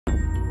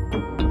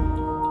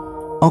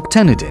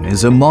Octenidine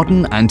is a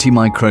modern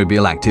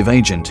antimicrobial active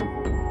agent,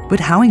 but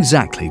how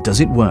exactly does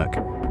it work?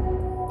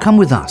 Come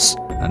with us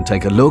and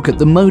take a look at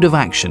the mode of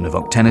action of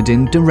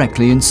Octenidine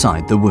directly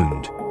inside the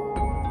wound.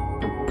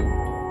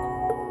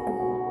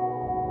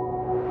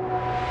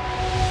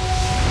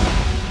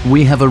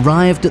 We have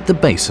arrived at the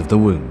base of the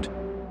wound.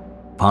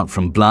 Apart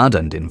from blood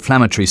and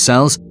inflammatory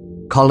cells,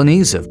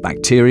 colonies of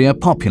bacteria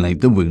populate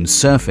the wound's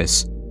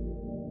surface.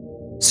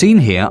 Seen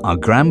here are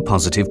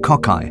gram-positive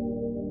cocci,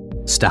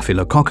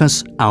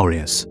 Staphylococcus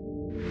aureus.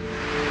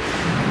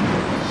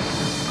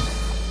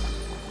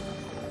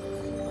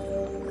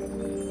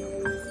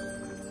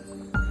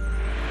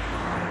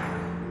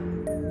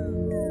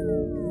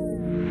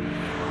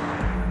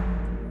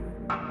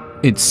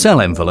 Its cell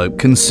envelope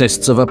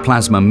consists of a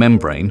plasma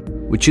membrane,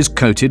 which is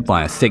coated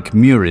by a thick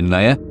murin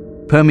layer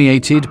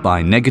permeated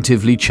by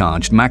negatively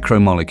charged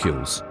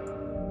macromolecules,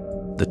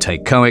 the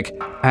teichoic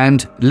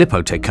and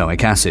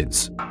lipoteichoic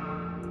acids.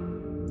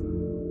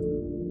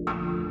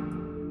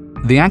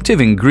 The active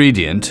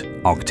ingredient,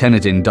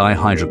 octenidine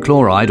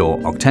dihydrochloride, or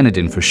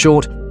Octenidine for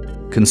short,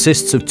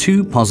 consists of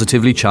two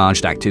positively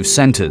charged active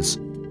centers.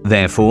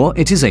 Therefore,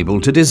 it is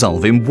able to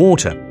dissolve in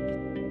water.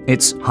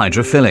 It's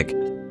hydrophilic.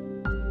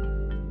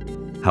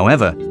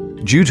 However,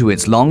 due to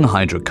its long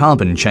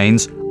hydrocarbon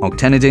chains,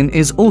 Octenidine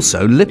is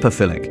also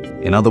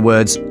lipophilic, in other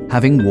words,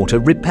 having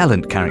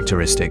water-repellent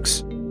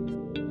characteristics.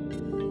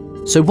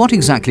 So what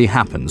exactly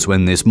happens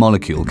when this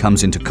molecule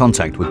comes into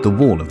contact with the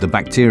wall of the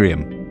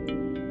bacterium?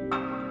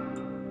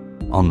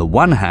 On the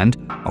one hand,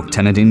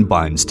 Octenidine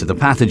binds to the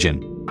pathogen.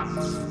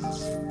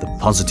 The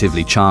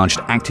positively charged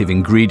active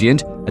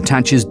ingredient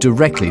attaches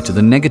directly to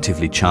the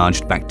negatively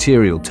charged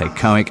bacterial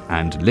teichoic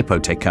and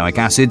lipoteichoic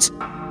acids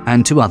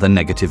and to other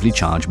negatively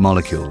charged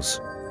molecules.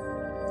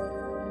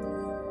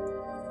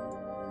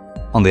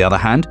 On the other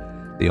hand,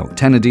 the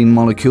Octenidine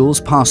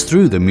molecules pass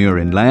through the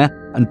murin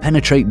layer and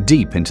penetrate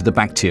deep into the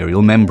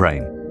bacterial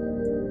membrane.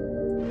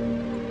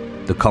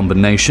 The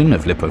combination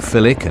of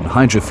lipophilic and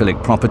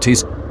hydrophilic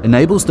properties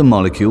enables the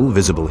molecule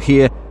visible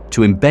here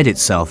to embed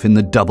itself in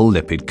the double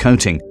lipid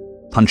coating,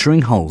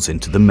 puncturing holes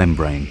into the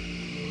membrane.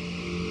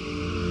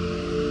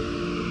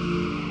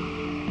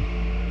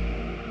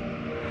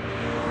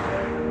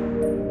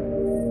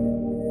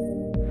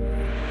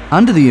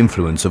 Under the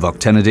influence of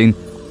Octenidine,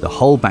 the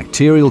whole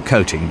bacterial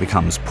coating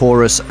becomes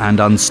porous and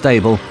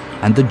unstable,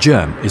 and the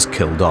germ is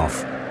killed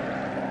off.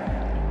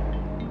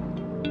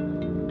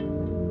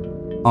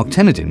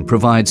 Octenidine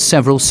provides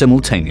several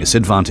simultaneous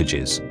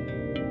advantages.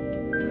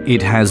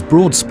 It has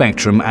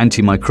broad-spectrum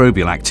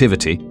antimicrobial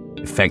activity,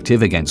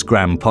 effective against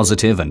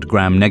gram-positive and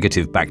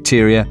gram-negative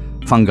bacteria,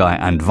 fungi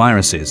and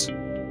viruses.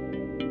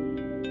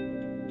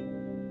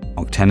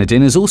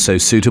 Octenidine is also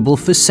suitable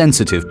for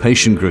sensitive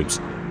patient groups,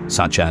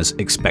 such as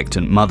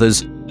expectant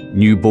mothers,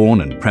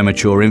 newborn and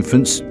premature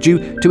infants,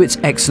 due to its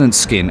excellent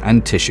skin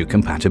and tissue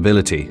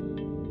compatibility.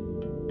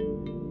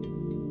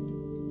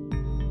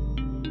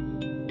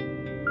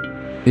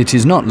 It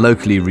is not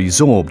locally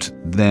resorbed,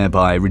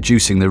 thereby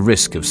reducing the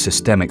risk of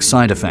systemic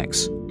side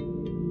effects.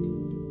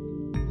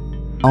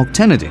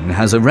 Octenidine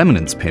has a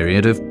remanence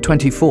period of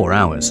 24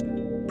 hours,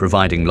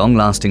 providing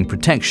long-lasting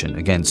protection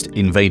against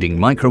invading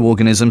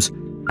microorganisms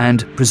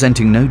and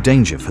presenting no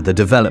danger for the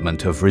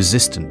development of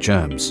resistant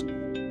germs.